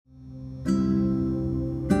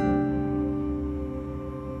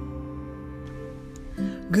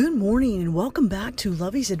Good morning and welcome back to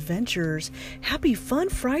Lovey's Adventures. Happy Fun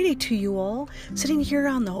Friday to you all. Sitting here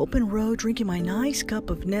on the open road drinking my nice cup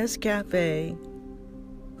of Nescafe.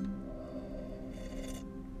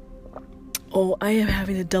 Oh, I am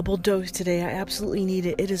having a double dose today. I absolutely need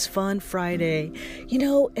it. It is Fun Friday.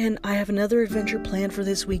 And I have another adventure planned for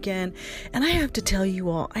this weekend. And I have to tell you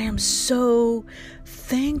all, I am so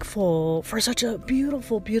thankful for such a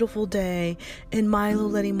beautiful, beautiful day. And Milo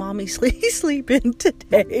letting mommy sleep in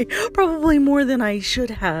today. Probably more than I should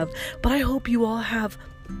have. But I hope you all have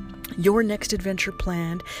your next adventure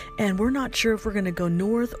planned. And we're not sure if we're going to go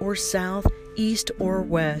north or south, east or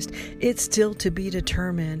west. It's still to be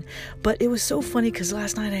determined. But it was so funny because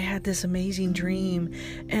last night I had this amazing dream,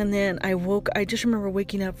 and then I just remember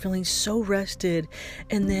waking up feeling so rested,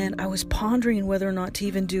 and then I was pondering whether or not to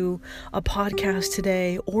even do a podcast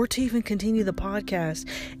today or to even continue the podcast.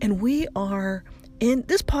 And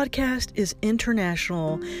this podcast is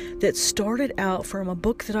international, that started out from a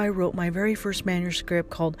book that I wrote, my very first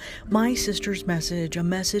manuscript, called My Sister's Message, A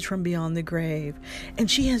Message from Beyond the Grave.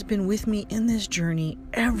 And she has been with me in this journey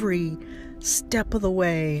every step of the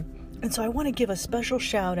way. And so I want to give a special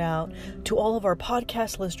shout out to all of our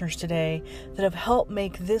podcast listeners today that have helped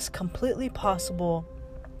make this completely possible,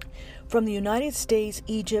 from the United States,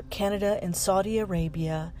 Egypt, Canada, and Saudi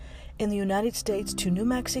Arabia. In the United States to New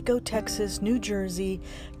Mexico, Texas, New Jersey,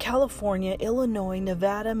 California, Illinois,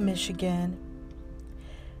 Nevada, Michigan,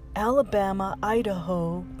 Alabama,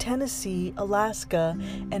 Idaho, Tennessee, Alaska,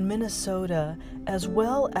 and Minnesota, as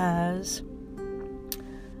well as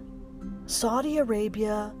Saudi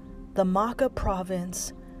Arabia, the Makkah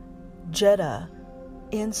province, Jeddah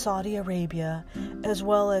in Saudi Arabia, as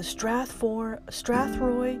well as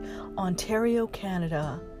Strathroy, Ontario,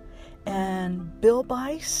 Canada, and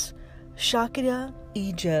Bilbais, Shakida,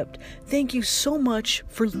 Egypt. Thank you so much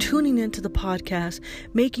for tuning into the podcast,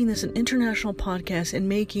 making this an international podcast, and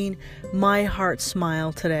making my heart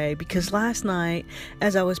smile today. Because last night,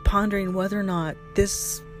 as I was pondering whether or not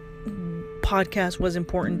this podcast was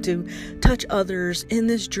important to touch others in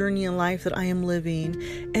this journey in life that I am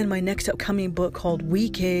living, and my next upcoming book called We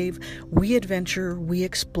Cave, We Adventure, We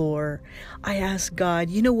Explore, I asked God,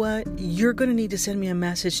 you know what? You're going to need to send me a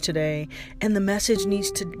message today, and the message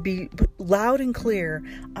needs to be loud and clear.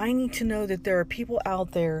 I need to know that there are people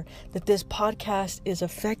out there that this podcast is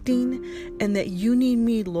affecting, and that you need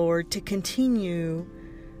me, Lord, to continue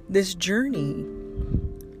this journey.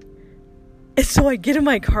 And so I get in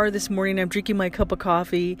my car this morning, I'm drinking my cup of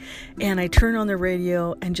coffee, and I turn on the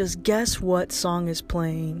radio, and just guess what song is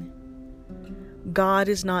playing? God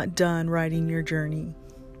is not done writing your journey.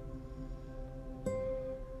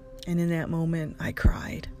 And in that moment, I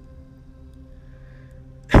cried.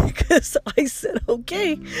 Because I said,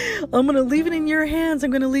 okay, I'm going to leave it in your hands.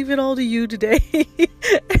 I'm going to leave it all to you today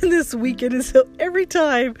and this weekend. And so every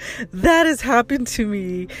time that has happened to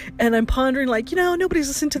me, and I'm pondering nobody's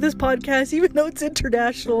listened to this podcast, even though it's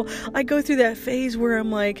international, I go through that phase where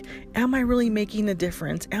I'm like, am I really making a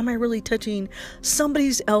difference? Am I really touching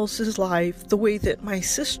somebody else's life the way that my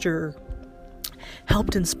sister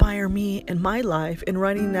helped inspire me in my life in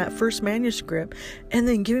writing that first manuscript, and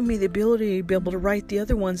then giving me the ability to be able to write the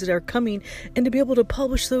other ones that are coming, and to be able to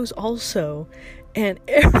publish those also. And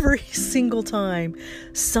every single time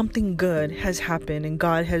something good has happened, and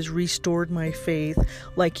God has restored my faith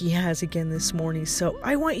like he has again this morning. So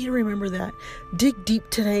I want you to remember that. Dig deep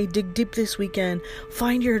today, dig deep this weekend,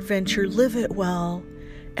 find your adventure, live it well,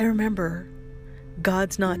 and remember,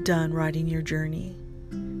 God's not done writing your journey.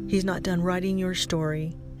 He's not done writing your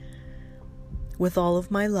story. With all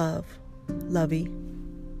of my love, Lovey.